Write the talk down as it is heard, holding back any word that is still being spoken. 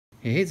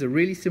Here's a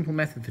really simple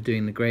method for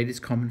doing the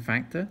greatest common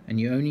factor, and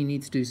you only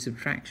need to do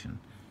subtraction.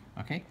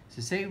 Okay,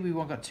 so say we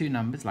got two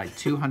numbers like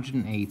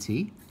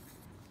 280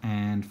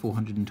 and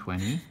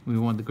 420. We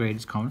want the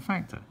greatest common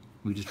factor.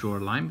 We just draw a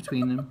line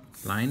between them,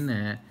 line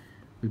there.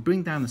 We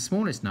bring down the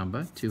smallest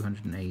number,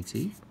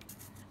 280,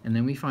 and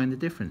then we find the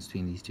difference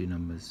between these two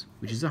numbers,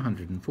 which is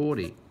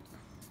 140.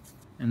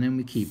 And then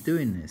we keep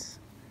doing this.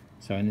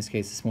 So in this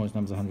case, the smallest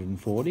number is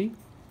 140.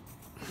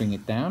 Bring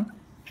it down,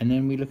 and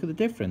then we look at the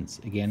difference.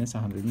 Again, it's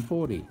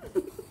 140.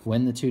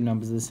 When the two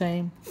numbers are the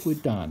same, we're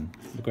done.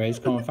 The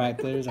greatest common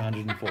factor is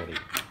 140.